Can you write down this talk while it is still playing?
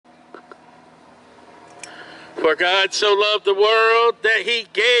For God so loved the world that he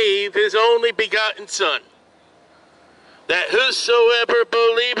gave his only begotten Son, that whosoever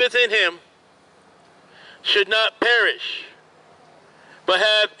believeth in him should not perish, but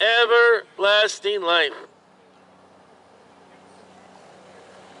have everlasting life.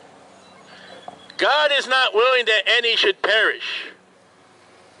 God is not willing that any should perish.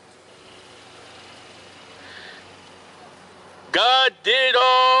 God did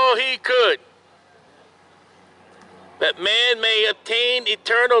all he could that man may obtain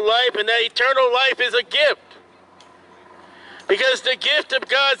eternal life, and that eternal life is a gift. Because the gift of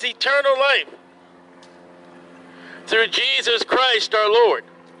God's eternal life through Jesus Christ our Lord.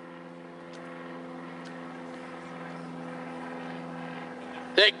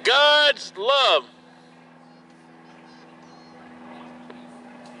 That God's love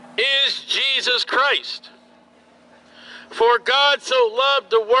is Jesus Christ. For God so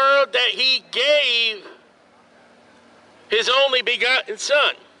loved the world that he gave his only begotten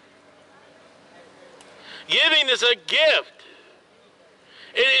Son. Giving is a gift.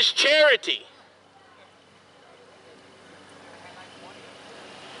 It is charity.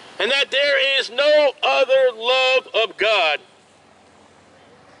 And that there is no other love of God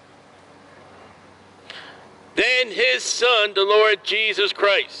than his Son, the Lord Jesus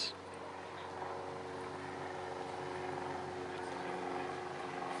Christ.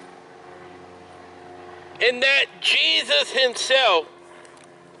 And that Jesus himself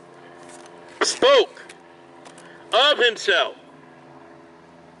spoke of himself.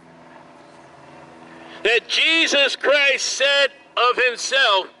 That Jesus Christ said of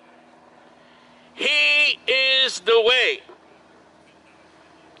himself, he is the way,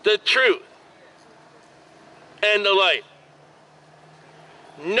 the truth, and the life.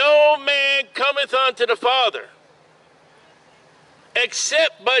 No man cometh unto the Father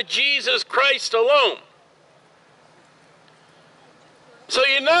except by Jesus Christ alone. So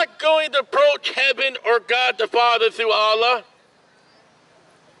you're not going to approach heaven or God the Father through Allah.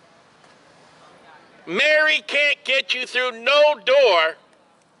 Mary can't get you through no door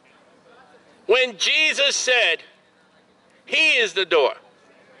when Jesus said, he is the door.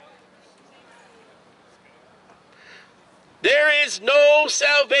 There is no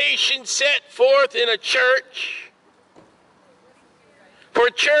salvation set forth in a church, for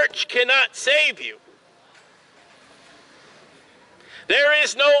church cannot save you. There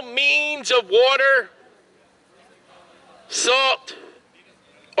is no means of water, salt,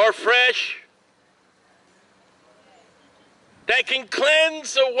 or fresh that can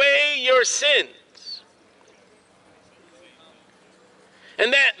cleanse away your sins.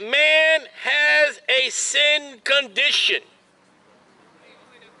 And that man has a sin condition.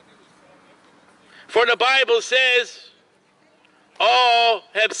 For the Bible says, all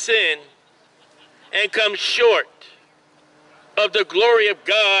have sinned and come short of the glory of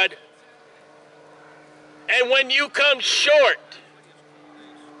God. And when you come short,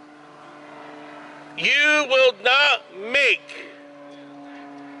 you will not make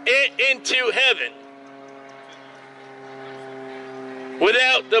it into heaven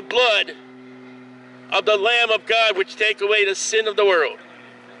without the blood of the Lamb of God, which take away the sin of the world.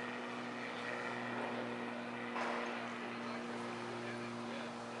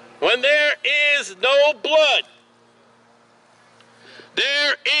 When there is no blood,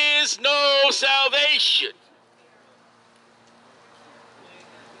 there is no salvation.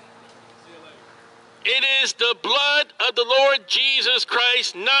 It is the blood of the Lord Jesus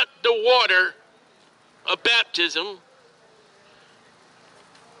Christ, not the water of baptism,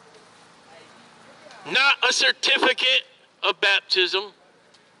 not a certificate of baptism,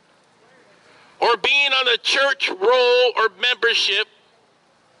 or being on a church roll or membership.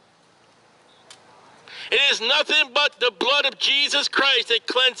 It is nothing but the blood of Jesus Christ that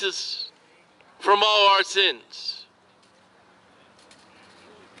cleanses from all our sins.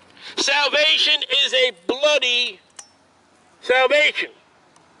 Salvation is a bloody salvation.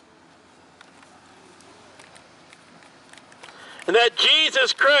 And that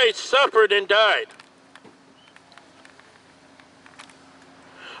Jesus Christ suffered and died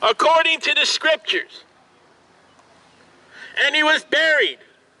according to the scriptures. And he was buried.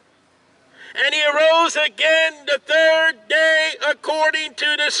 And he arose again the third day according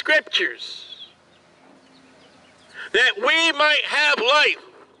to the scriptures, that we might have life,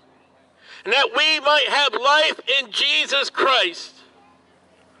 and that we might have life in Jesus Christ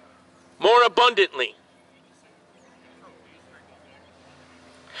more abundantly.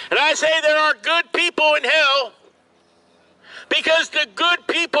 And I say there are good people in hell because the good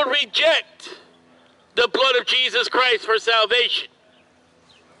people reject the blood of Jesus Christ for salvation.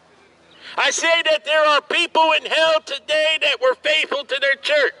 I say that there are people in hell today that were faithful to their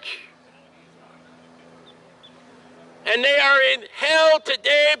church. And they are in hell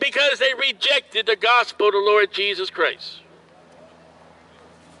today because they rejected the gospel of the Lord Jesus Christ.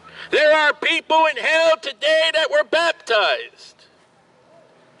 There are people in hell today that were baptized.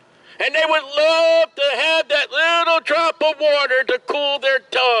 And they would love to have that little drop of water to cool their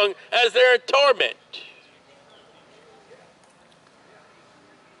tongue as they're in torment.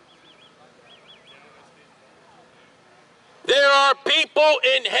 There are people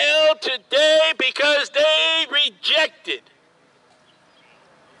in hell today because they rejected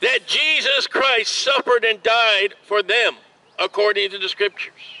that Jesus Christ suffered and died for them, according to the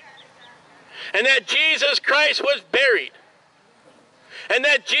scriptures. And that Jesus Christ was buried. And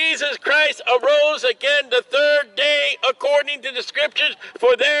that Jesus Christ arose again the third day, according to the scriptures,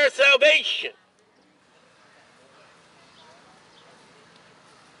 for their salvation.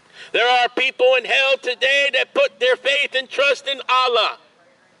 There are people in hell today that put their faith and trust in Allah.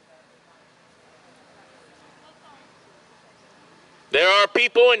 There are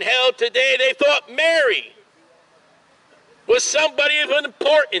people in hell today, they thought Mary was somebody of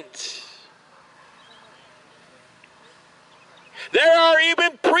importance. There are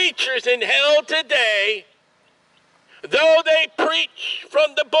even preachers in hell today, though they preach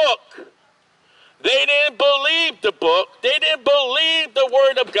from the book, they didn't believe the book. They didn't believe the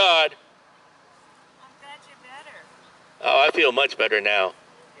word of God. I'm glad you're better. Oh, I feel much better now.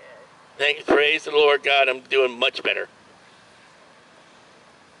 Praise the Lord God, I'm doing much better.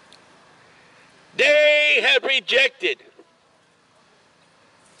 They have rejected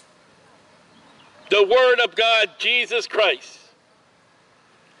the word of God, Jesus Christ.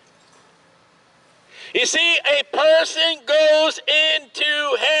 You see, a person goes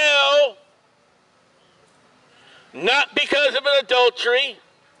into hell not because of an adultery,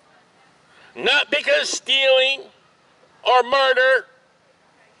 not because stealing or murder.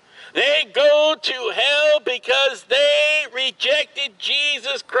 They go to hell because they rejected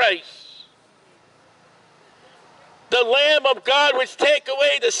Jesus Christ, the Lamb of God which take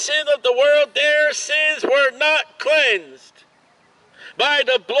away the sin of the world. Their sins were not cleansed by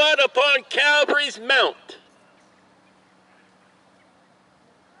the blood upon Calvary's mount.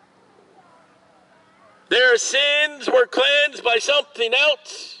 Their sins were cleansed by something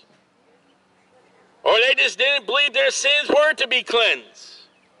else, or they just didn't believe their sins were to be cleansed.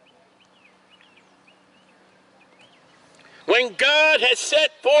 When God has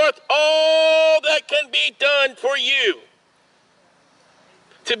set forth all that can be done for you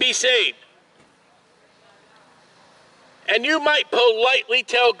to be saved, and you might politely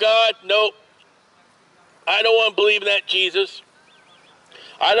tell God, nope, I don't want to believe in that Jesus.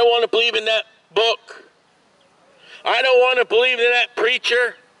 I don't want to believe in that book. I don't want to believe in that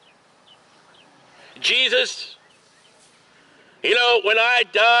preacher. Jesus, you know, when I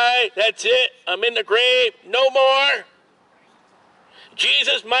die, that's it. I'm in the grave. No more.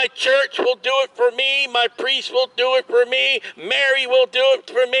 Jesus, my church will do it for me. My priest will do it for me. Mary will do it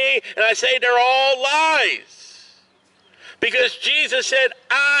for me. And I say they're all lies. Because Jesus said,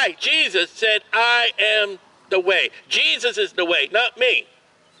 I am the way. Jesus is the way, not me.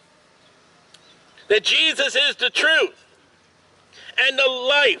 That Jesus is the truth and the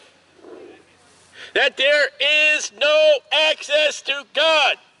life. That there is no access to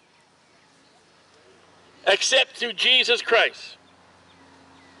God except through Jesus Christ.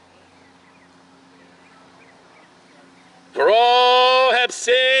 For all have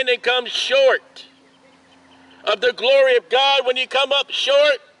sinned and come short of the glory of God. When you come up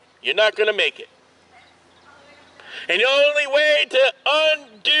short, you're not going to make it. And the only way to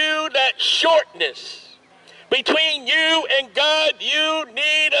undo that shortness between you and God, you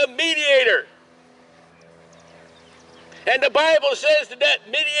need a mediator. And the Bible says that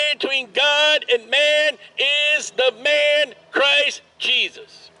mediator between God and man is the man Christ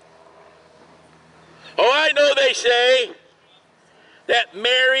Jesus. Oh, I know they say that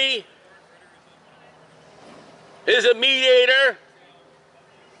Mary is a mediator,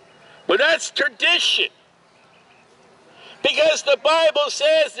 but that's tradition. Because the Bible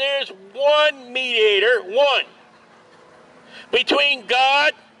says there's one mediator, one, between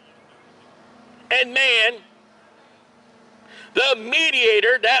God and man. The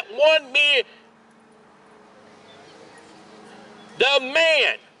mediator, that one mediator, the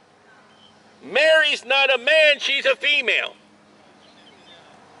man. Mary's not a man, she's a female.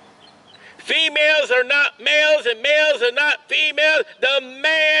 Females are not males and males are not females. The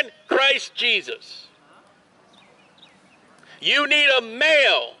man, Christ Jesus. You need a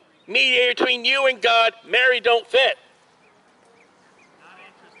male mediator between you and God. Mary don't fit.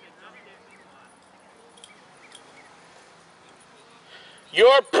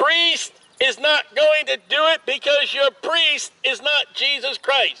 Your priest is not going to do it because your priest is not Jesus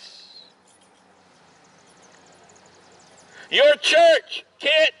Christ. Your church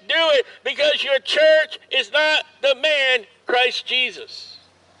can't do it because your church is not the man Christ Jesus.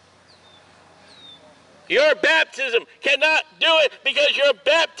 Your baptism cannot do it because your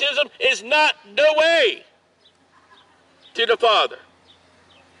baptism is not the way to the Father.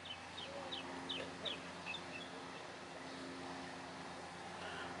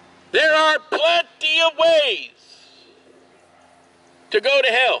 There are plenty of ways to go to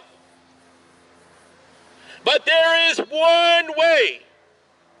hell. But there is one way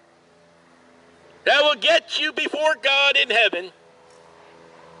that will get you before God in heaven,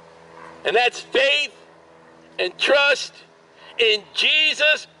 and that's faith and trust in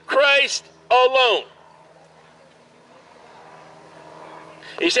Jesus Christ alone.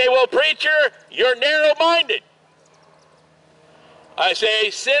 You say, well, preacher, you're narrow-minded. I say,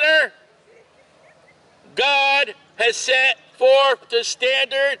 sinner, God has set forth the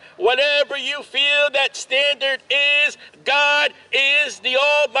standard. Whatever you feel that standard is, God is the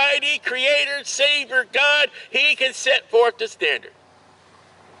Almighty Creator, Savior God. He can set forth the standard.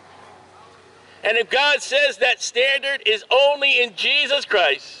 And if God says that standard is only in Jesus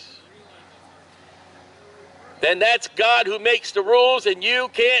Christ, then that's God who makes the rules, and you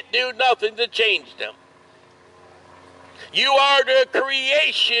can't do nothing to change them. You are the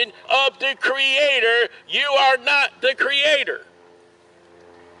creation of the Creator. You are not the Creator.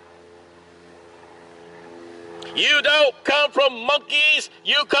 You don't come from monkeys.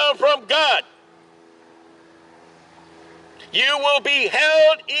 You come from God. You will be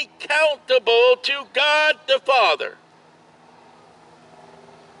held accountable to God the Father.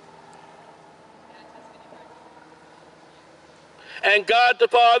 And God the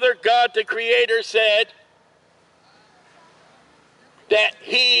Father, God the Creator said that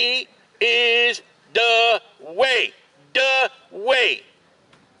He is the way. The way.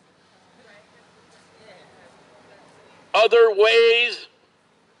 Other ways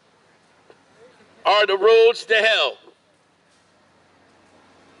are the roads to hell.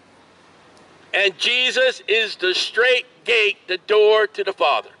 And Jesus is the straight gate, the door to the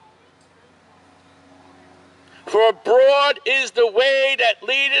Father. For broad is the way that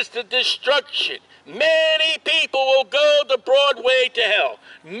leadeth to destruction. Many people will go the broad way to hell.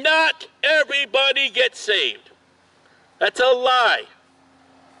 Not everybody gets saved. That's a lie.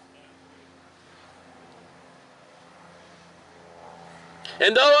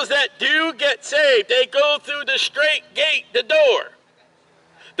 And those that do get saved, they go through the straight gate, the door.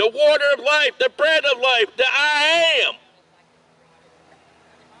 The water of life, the bread of life, the I am.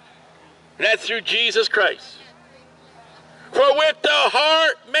 That's through Jesus Christ. For with the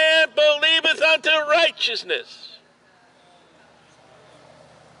heart man believeth unto righteousness.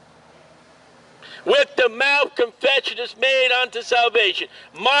 With the mouth confession is made unto salvation.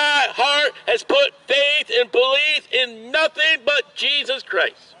 My heart has put faith and belief in nothing but Jesus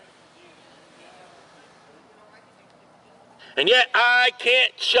Christ. And yet I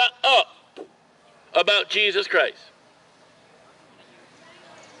can't shut up about Jesus Christ.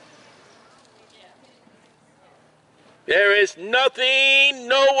 There is nothing,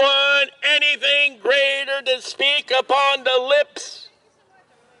 no one, anything greater to speak upon the lips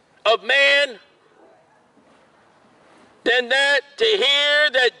of man than that to hear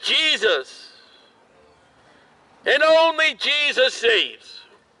that Jesus and only Jesus saves.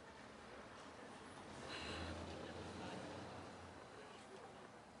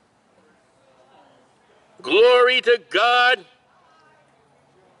 Glory to God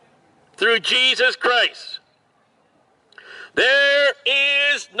through Jesus Christ. There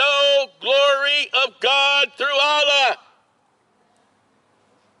is no glory of God through Allah.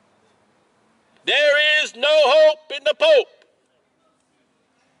 There is no hope in the Pope.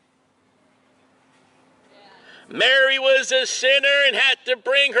 Mary was a sinner and had to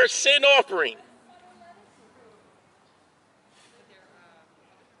bring her sin offering.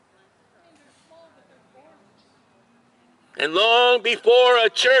 And long before a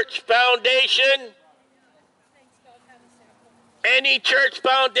church foundation, any church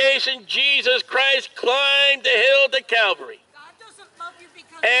foundation, Jesus Christ climbed the hill to Calvary.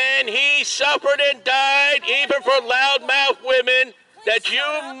 And he suffered and died even for loudmouth women that you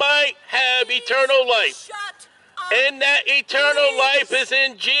might have eternal life. And that eternal life is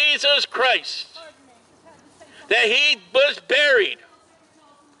in Jesus Christ. That he was buried.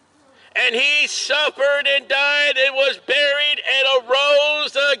 And he suffered and died and was buried and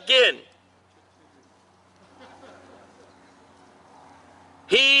arose again.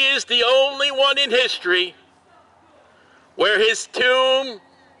 He is the only one in history where his tomb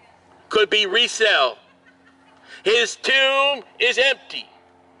could be resell. His tomb is empty,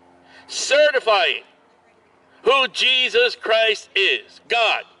 certifying who Jesus Christ is,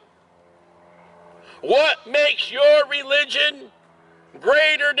 God. What makes your religion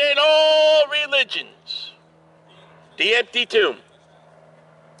greater than all religions? The empty tomb.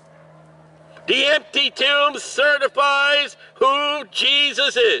 The empty tomb certifies who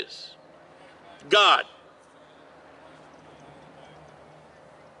Jesus is, God.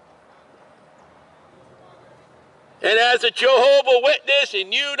 And as a Jehovah Witness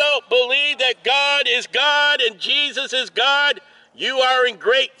and you don't believe that God is God and Jesus is God, you are in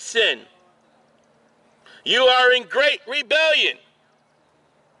great sin. You are in great rebellion.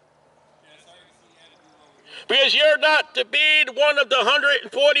 Because you're not to be one of the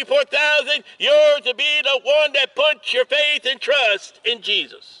 144,000. You're to be the one that puts your faith and trust in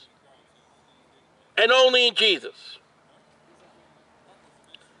Jesus. And only in Jesus.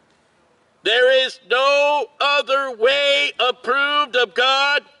 There is no other way approved of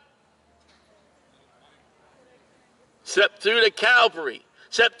God except through the Calvary,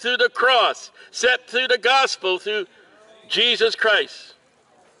 except through the cross, except through the gospel, through Jesus Christ.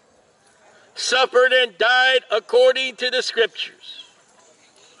 Suffered and died according to the scriptures,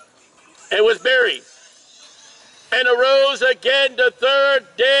 and was buried, and arose again the third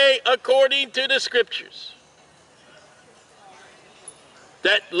day according to the scriptures.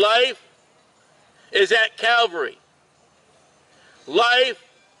 That life is at Calvary. Life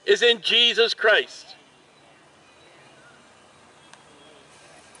is in Jesus Christ.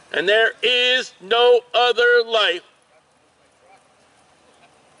 And there is no other life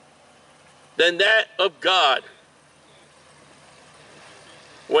than that of God.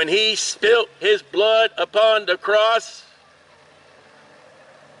 When he spilt his blood upon the cross,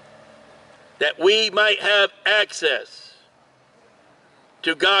 that we might have access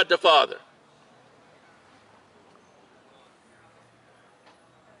to God the Father.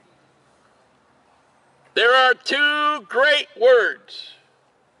 There are two great words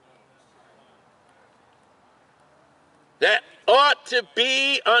that ought to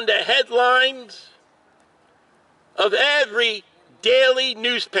be on the headlines of every daily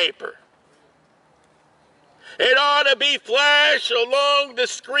newspaper. It ought to be flashed along the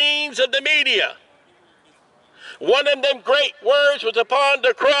screens of the media. One of them great words was upon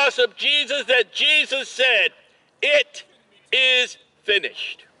the cross of Jesus, that Jesus said, "It is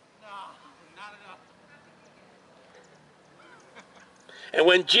finished." And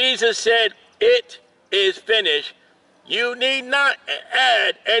when Jesus said, "It is finished," you need not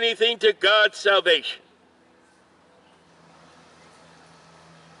add anything to God's salvation.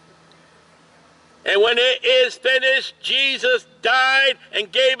 And when it is finished, Jesus died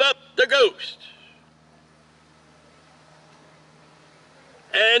and gave up the ghost.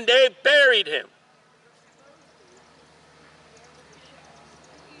 And they buried him.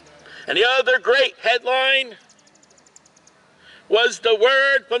 And the other great headline was the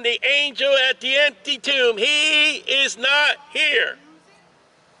word from the angel at the empty tomb: "He is not here.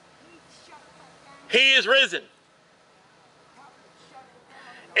 He is risen."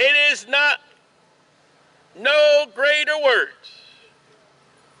 It is not no greater words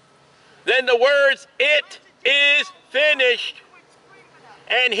than the words, "It is finished,"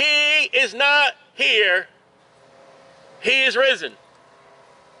 and he is not here. He is risen.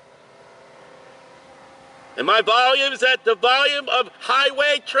 And my volume is at the volume of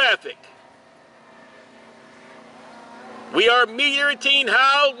highway traffic. We are metering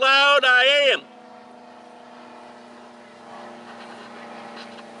how loud I am.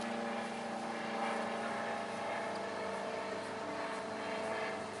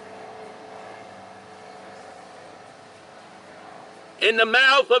 In the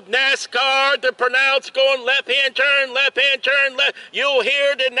mouth of NASCAR to pronounce going left-hand turn, left-hand turn, left, you'll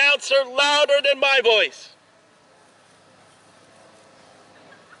hear the announcer louder than my voice.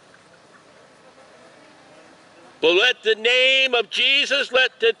 But let the name of Jesus,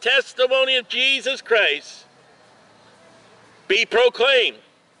 let the testimony of Jesus Christ be proclaimed.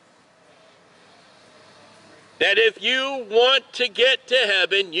 That if you want to get to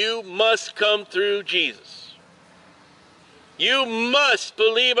heaven, you must come through Jesus. You must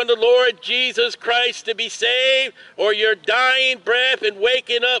believe in the Lord Jesus Christ to be saved, or your dying breath and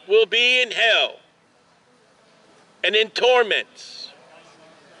waking up will be in hell and in torments.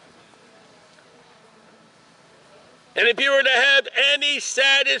 And if you were to have any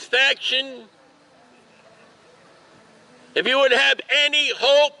satisfaction, if you would have any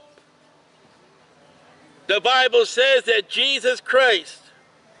hope, the Bible says that Jesus Christ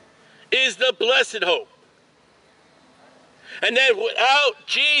is the blessed hope. And that without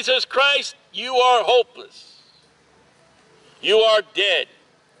Jesus Christ, you are hopeless. You are dead.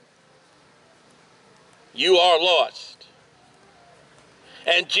 You are lost.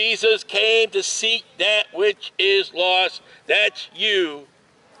 And Jesus came to seek that which is lost. That's you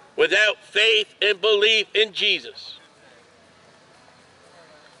without faith and belief in Jesus.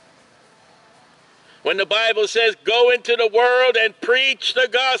 When the Bible says, go into the world and preach the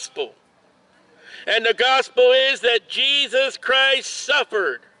gospel. And the gospel is that Jesus Christ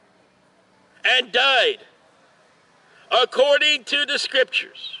suffered and died according to the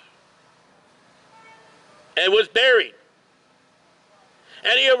scriptures and was buried.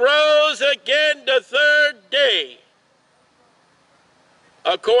 And he arose again the third day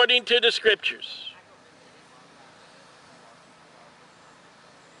according to the scriptures.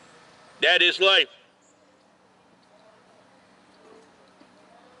 That is life.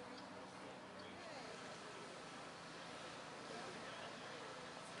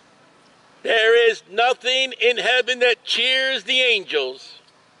 There is nothing in heaven that cheers the angels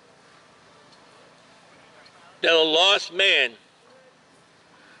than a lost man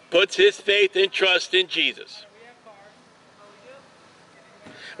puts his faith and trust in Jesus.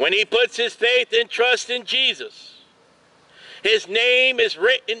 When he puts his faith and trust in Jesus, his name is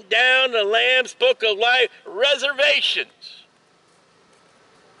written down in the Lamb's Book of Life, reservations.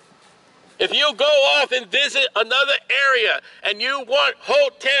 If you go off and visit another area and you want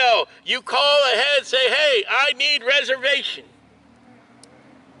hotel, you call ahead and say, hey, I need reservation.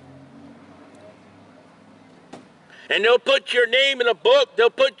 And they'll put your name in a book,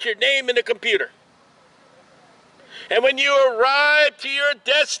 they'll put your name in the computer. And when you arrive to your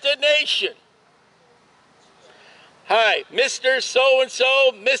destination, hi, Mr.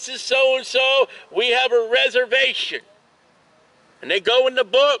 So-and-so, Mrs. So-and-so, we have a reservation. And they go in the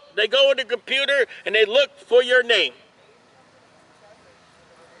book, they go in the computer, and they look for your name.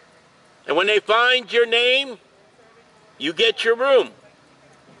 And when they find your name, you get your room.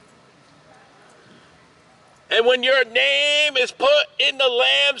 And when your name is put in the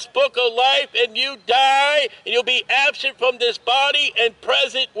Lamb's Book of Life and you die, and you'll be absent from this body and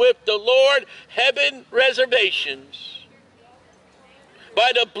present with the Lord, heaven reservations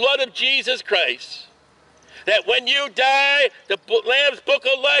by the blood of Jesus Christ. That when you die, the Lamb's Book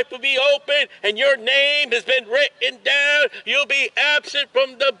of Life will be open and your name has been written down. You'll be absent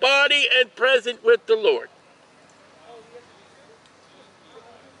from the body and present with the Lord.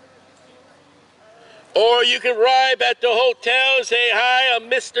 Or you can arrive at the hotel and say, hi, I'm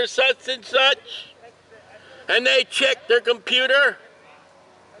Mr. Such and Such. And they check their computer.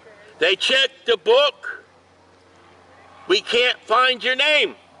 They check the book. We can't find your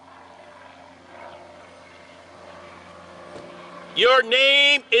name. Your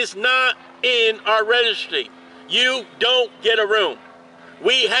name is not in our registry. You don't get a room.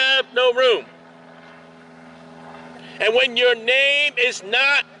 We have no room. And when your name is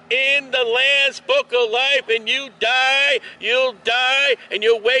not in the Lamb's Book of Life and you die, you'll die and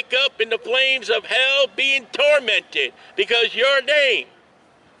you'll wake up in the flames of hell being tormented because your name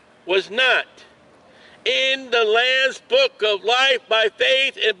was not in the Lamb's Book of Life by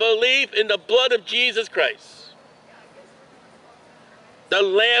faith and belief in the blood of Jesus Christ. The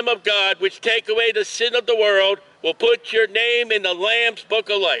Lamb of God, which take away the sin of the world, will put your name in the Lamb's Book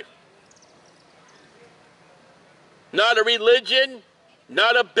of Life. Not a religion,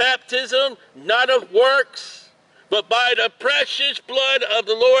 not a baptism, not of works, but by the precious blood of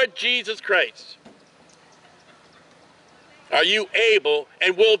the Lord Jesus Christ. Are you able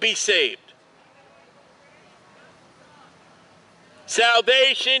and will be saved?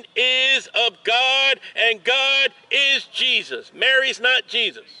 Salvation is of God, and God is Jesus. Mary's not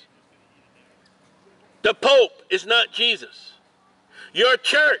Jesus. The Pope is not Jesus. Your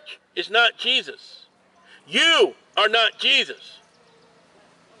church is not Jesus. You are not Jesus.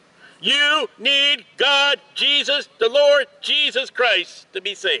 You need God, Jesus, the Lord Jesus Christ, to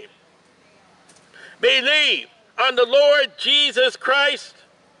be saved. Believe on the Lord Jesus Christ,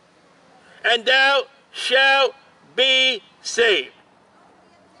 and thou shalt be saved.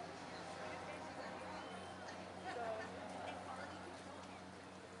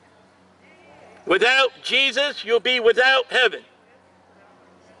 Without Jesus, you'll be without heaven.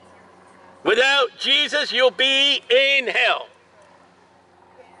 Without Jesus, you'll be in hell.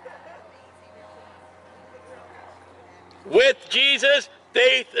 With Jesus,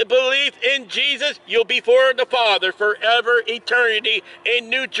 faith and belief in Jesus, you'll be for the Father forever, eternity, in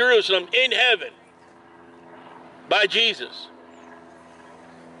New Jerusalem, in heaven, by Jesus.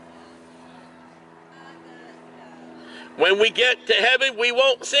 When we get to heaven, we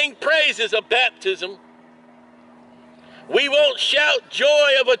won't sing praises of baptism. We won't shout joy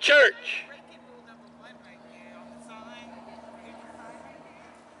of a church. Breaking rule number 1 right there on the sign.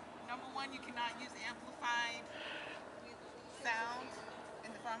 Number 1, you cannot use amplified sound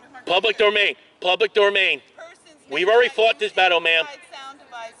in the farmer's market. Public domain. Public domain. Persons We've may already not fought use this battle, ma'am. amplified sound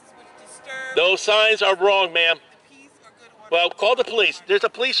devices which disturb Those signs are wrong, ma'am. the peace or good order. Well, call the police. There's a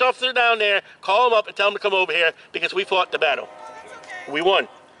police officer down there. Call him up and tell him to come over here because we fought the battle. Oh, that's okay. We won.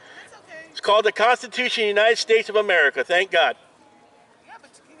 That's okay. It's called the Constitution of the United States of America. Thank God. Yeah, but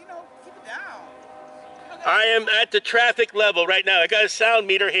you know, keep it down. Okay. I am at the traffic level right now. I got a sound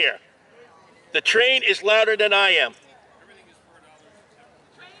meter here. The train is louder than I am.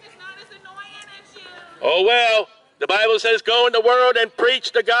 Train is not as annoying as you. Oh, well. The Bible says go in the world and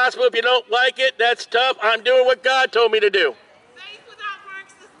preach the gospel. If you don't like it, that's tough. I'm doing what God told me to do. Faith without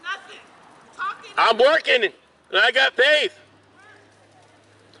works is nothing. Talking. I'm working, and I got faith.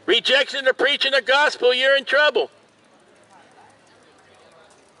 Rejection of preaching the gospel, you're in trouble.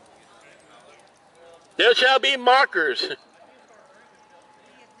 There shall be mockers.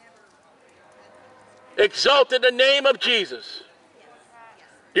 Exalt in the name of Jesus.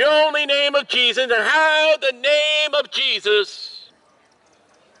 The only name of Jesus, and how the name of Jesus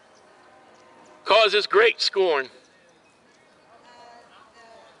causes great scorn.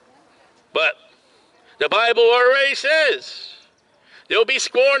 But the Bible already says there'll be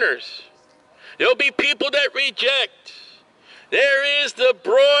scorners. There'll be people that reject. There is the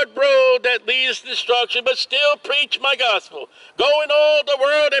broad road that leads to destruction, but still preach my gospel. Go in all the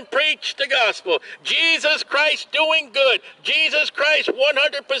world and preach the gospel. Jesus Christ doing good. Jesus Christ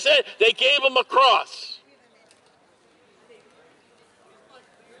 100%. They gave him a cross.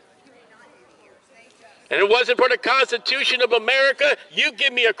 And it wasn't for the Constitution of America, you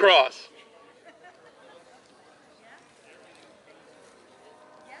give me a cross.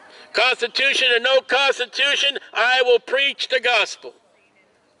 Constitution or no constitution, I will preach the gospel.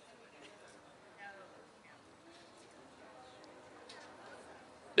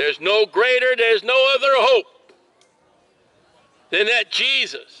 There's no greater, there's no other hope than that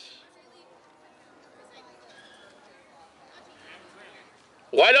Jesus.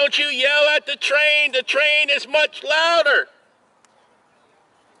 Why don't you yell at the train? The train is much louder.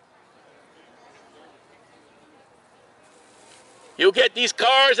 You'll get these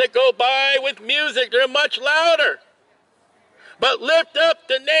cars that go by with music. They're much louder. But lift up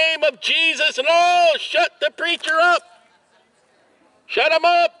the name of Jesus and shut the preacher up. Shut him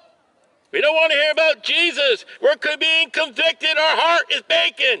up. We don't want to hear about Jesus. We're being convicted. Our heart is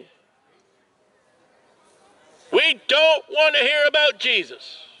baking. We don't want to hear about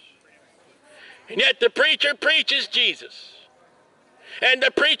Jesus. And yet the preacher preaches Jesus. And the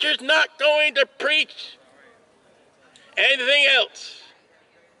preacher's not going to preach anything else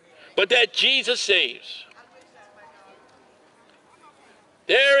but that Jesus saves.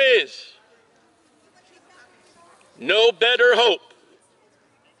 There is no better hope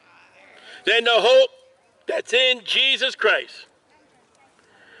than the hope that's in Jesus Christ.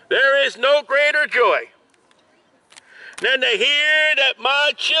 There is no greater joy than to hear that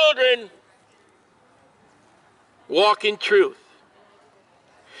my children walk in truth.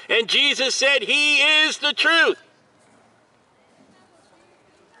 And Jesus said he is the truth.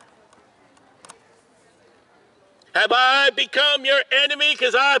 Have I become your enemy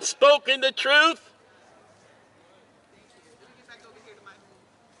because I've spoken the truth?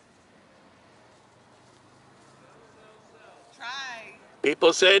 Try.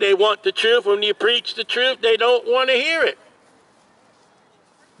 People say they want the truth. When you preach the truth, they don't want to hear it.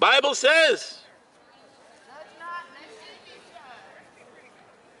 Bible says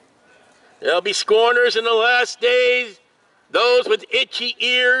there'll be scorners in the last days, those with itchy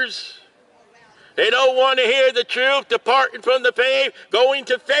ears. They don't want to hear the truth, departing from the faith, going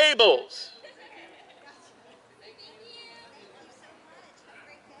to fables.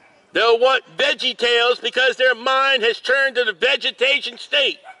 They'll want veggie tales because their mind has turned to the vegetation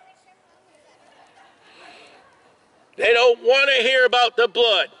state. They don't want to hear about the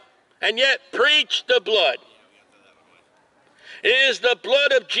blood, and yet preach the blood. It is the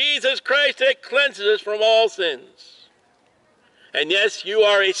blood of Jesus Christ that cleanses us from all sins. And yes, you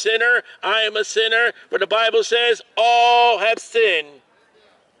are a sinner. I am a sinner. For the Bible says all have sinned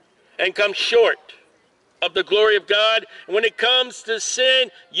and come short of the glory of God. And when it comes to sin,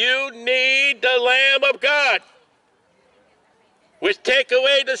 you need the Lamb of God, which take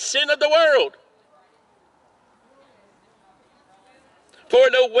away the sin of the world. For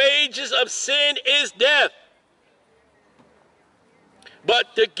the wages of sin is death.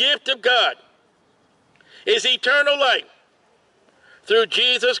 But the gift of God is eternal life through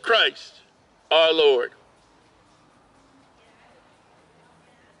Jesus Christ, our Lord.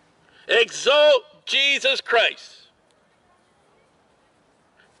 Exalt Jesus Christ.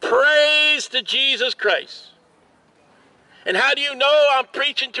 Praise to Jesus Christ. And how do you know I'm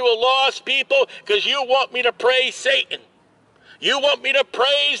preaching to a lost people? Because you want me to praise Satan. You want me to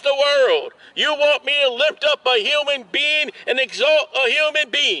praise the world. You want me to lift up a human being and exalt a human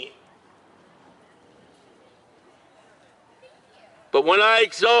being. But when I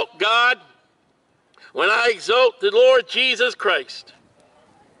exalt God, when I exalt the Lord Jesus Christ,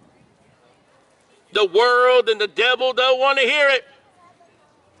 the world and the devil don't want to hear it.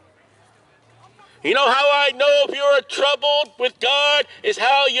 You know how I know if you're troubled with God is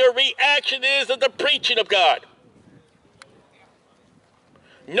how your reaction is to the preaching of God.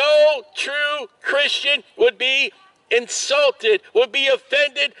 No true Christian would be insulted, would be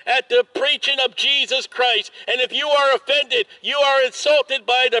offended at the preaching of Jesus Christ. And if you are offended, you are insulted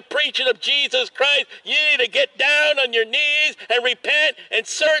by the preaching of Jesus Christ, you need to get down on your knees and repent and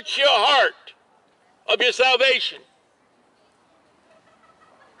search your heart of your salvation.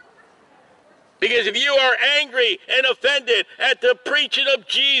 Because if you are angry and offended at the preaching of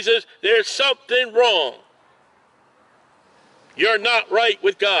Jesus, there's something wrong. You're not right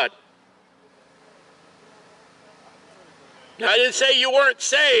with God. Now, I didn't say you weren't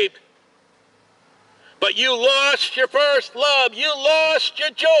saved, but you lost your first love. You lost your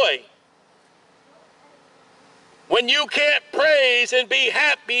joy. When you can't praise and be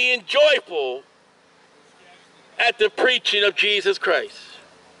happy and joyful at the preaching of Jesus Christ.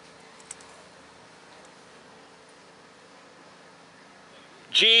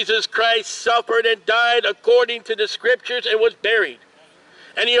 Jesus Christ suffered and died according to the scriptures and was buried.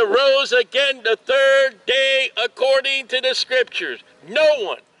 And he arose again the third day according to the scriptures.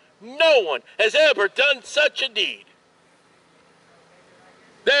 No one has ever done such a deed.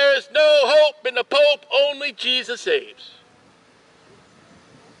 There is no hope in the Pope, only Jesus saves.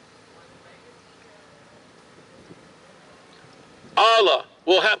 Allah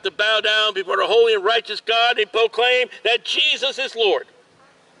will have to bow down before the holy and righteous God and proclaim that Jesus is Lord.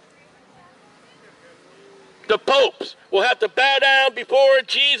 The popes will have to bow down before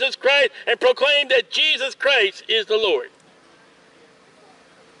Jesus Christ and proclaim that Jesus Christ is the Lord.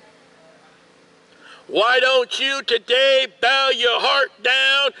 Why don't you today bow your heart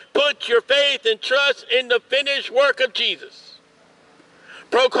down, put your faith and trust in the finished work of Jesus?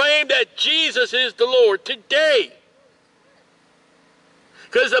 Proclaim that Jesus is the Lord today.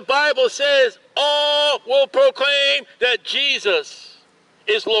 Because the Bible says all will proclaim that Jesus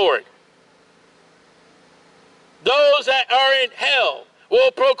is Lord. Those that are in hell will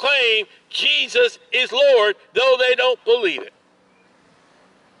proclaim Jesus is Lord, though they don't believe it.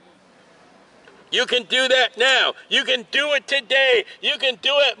 You can do that now. You can do it today. You can do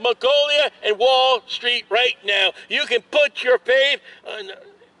it at Mongolia and Wall Street right now. You can put your faith on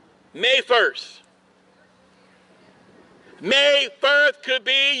May 1st. May 1st could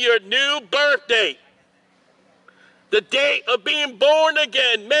be your new birthday. The date of being born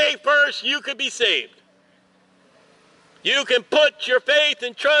again. May 1st, you could be saved. You can put your faith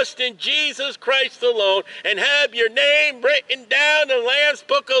and trust in Jesus Christ alone and have your name written down in the Lamb's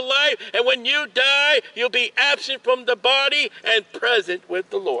Book of Life. And when you die, you'll be absent from the body and present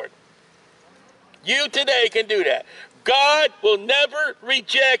with the Lord. You today can do that. God will never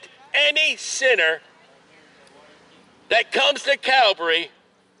reject any sinner that comes to Calvary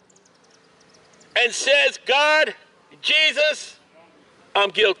and says, God, Jesus, I'm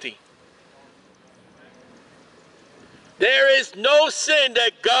guilty. There is no sin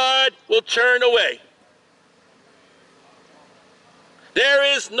that God will turn away.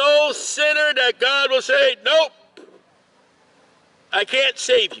 There is no sinner that God will say, nope, I can't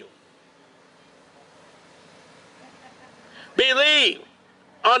save you. Believe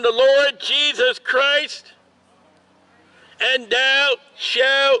on the Lord Jesus Christ, and thou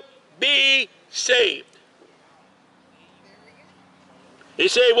shalt be saved. You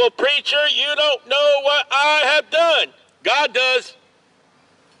say, well, preacher, you don't know what I have done. God does.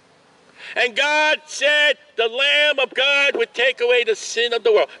 And God said the Lamb of God would take away the sin of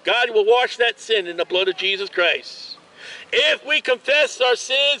the world. God will wash that sin in the blood of Jesus Christ. If we confess our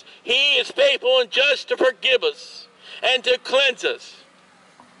sins, he is faithful and just to forgive us and to cleanse us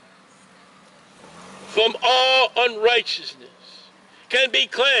from all unrighteousness. Can be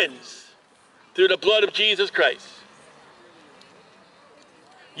cleansed through the blood of Jesus Christ.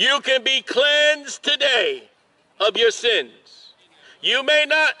 You can be cleansed today of your sins. You may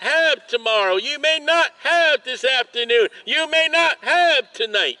not have tomorrow. You may not have this afternoon. You may not have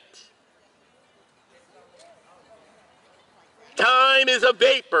tonight. Time is a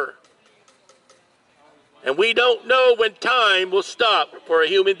vapor. And we don't know when time will stop for a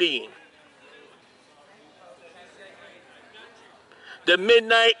human being. The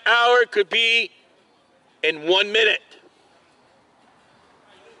midnight hour could be in 1 minute.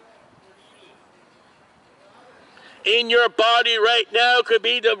 In your body right now could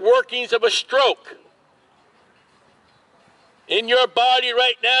be the workings of a stroke. In your body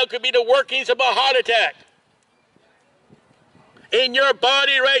right now could be the workings of a heart attack. In your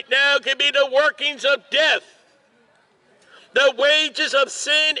body right now could be the workings of death. The wages of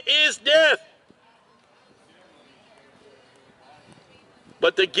sin is death.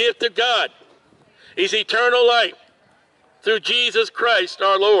 But the gift of God is eternal life through Jesus Christ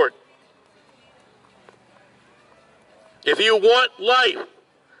our Lord. If you want life,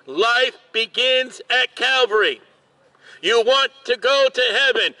 life begins at Calvary. You want to go to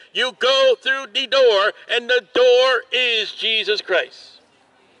heaven, you go through the door, and the door is Jesus Christ.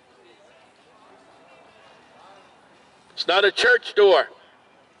 It's not a church door.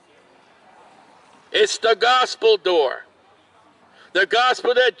 It's the gospel door. The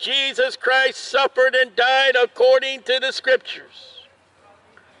gospel that Jesus Christ suffered and died according to the scriptures,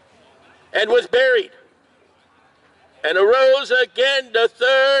 and was buried, and arose again the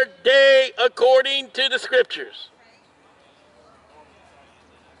third day according to the scriptures.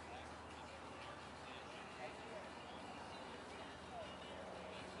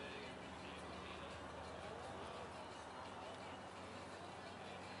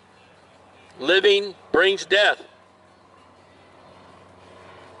 Living brings death.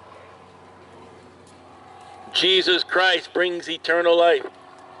 Jesus Christ brings eternal life.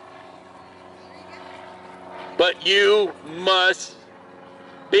 But you must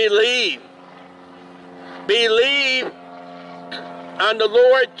believe. Believe on the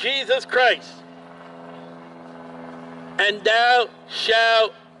Lord Jesus Christ, and thou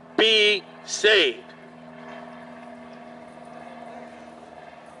shalt be saved.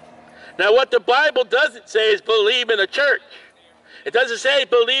 Now, what the Bible doesn't say is believe in a church. It doesn't say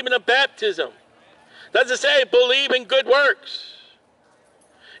believe in a baptism. It doesn't say believe in good works.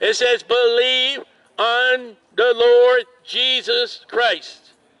 It says believe on the Lord Jesus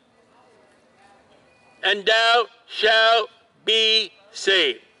Christ, and thou shalt be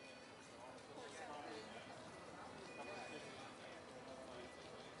saved.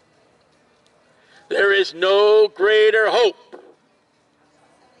 There is no greater hope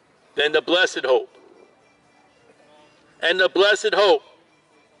than the blessed hope. And the blessed hope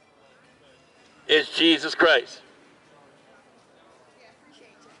is Jesus Christ.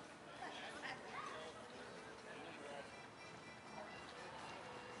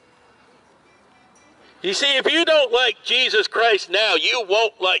 You see, if you don't like Jesus Christ now, you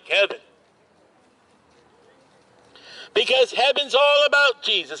won't like heaven. Because heaven's all about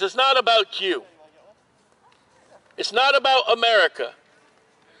Jesus. It's not about you. It's not about America.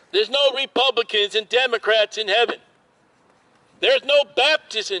 There's no Republicans and Democrats in heaven. There's no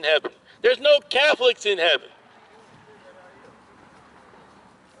Baptists in heaven. There's no Catholics in heaven.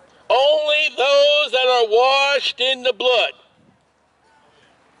 Only those that are washed in the blood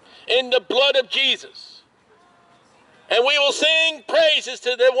of Jesus. And we will sing praises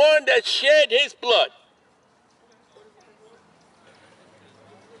to the one that shed his blood.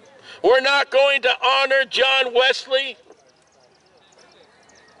 We're not going to honor John Wesley.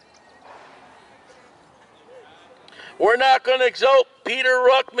 We're not going to exalt Peter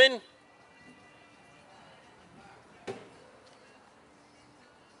Ruckman.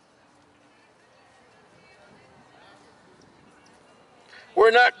 We're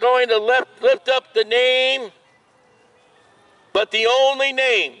not going to lift up the name, but the only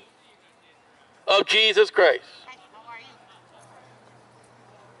name of Jesus Christ.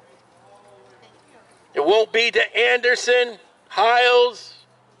 It won't be to Anderson, Hiles,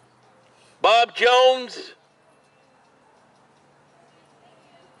 Bob Jones.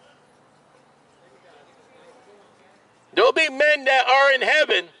 There'll be men that are in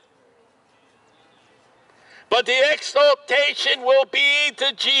heaven, but the exaltation will be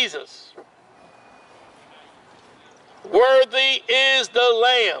to Jesus. Worthy is the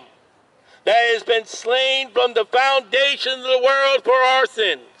Lamb that has been slain from the foundation of the world for our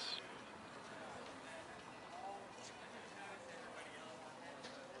sins.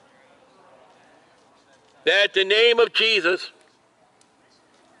 That the name of Jesus,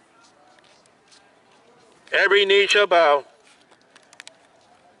 every knee shall bow,